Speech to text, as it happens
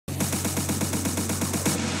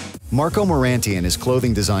Marco Morante and his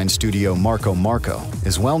clothing design studio Marco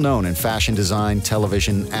is well known in fashion design,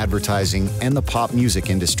 television, advertising, and the pop music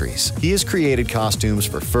industries. He has created costumes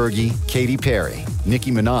for Fergie, Katy Perry, Nicki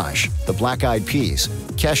Minaj, the Black Eyed Peas,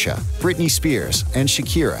 Kesha, Britney Spears, and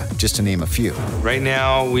Shakira, just to name a few. Right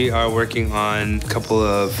now, we are working on a couple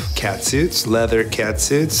of cat suits, leather cat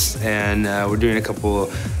suits, and we're doing a couple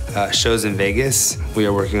shows in Vegas. We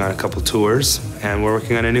are working on a couple tours, and we're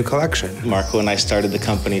working on a new collection. Marco and I started the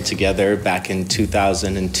company together back in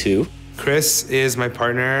 2002. Chris is my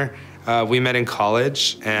partner. We met in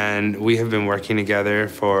college, and we have been working together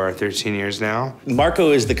for 13 years now.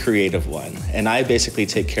 Marco is the creative one, and I basically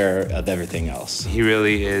take care of everything else. He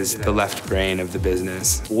really is the left brain of the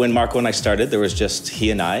business. When Marco and I started, there was just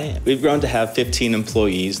he and I. We've grown to have 15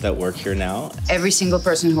 employees that work here now. Every single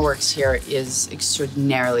person who works here is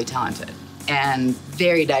extraordinarily talented and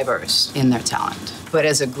very diverse in their talent. But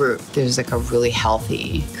as a group, there's like a really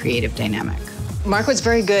healthy creative dynamic. Marco's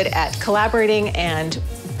very good at collaborating and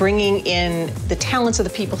bringing in the talents of the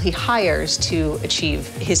people he hires to achieve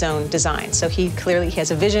his own design. So he clearly has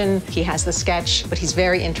a vision, he has the sketch, but he's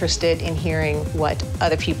very interested in hearing what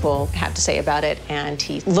other people have to say about it, and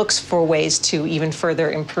he looks for ways to even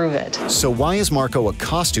further improve it. So why is Marco a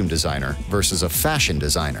costume designer versus a fashion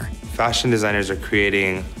designer? Fashion designers are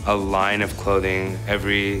creating a line of clothing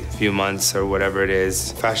every few months or whatever it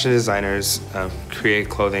is. Fashion designers create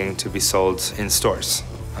clothing to be sold in stores.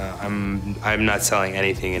 I'm not selling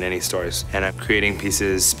anything in any stores, and I'm creating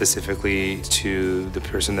pieces specifically to the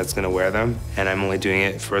person that's going to wear them, and I'm only doing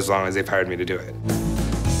it for as long as they've hired me to do it.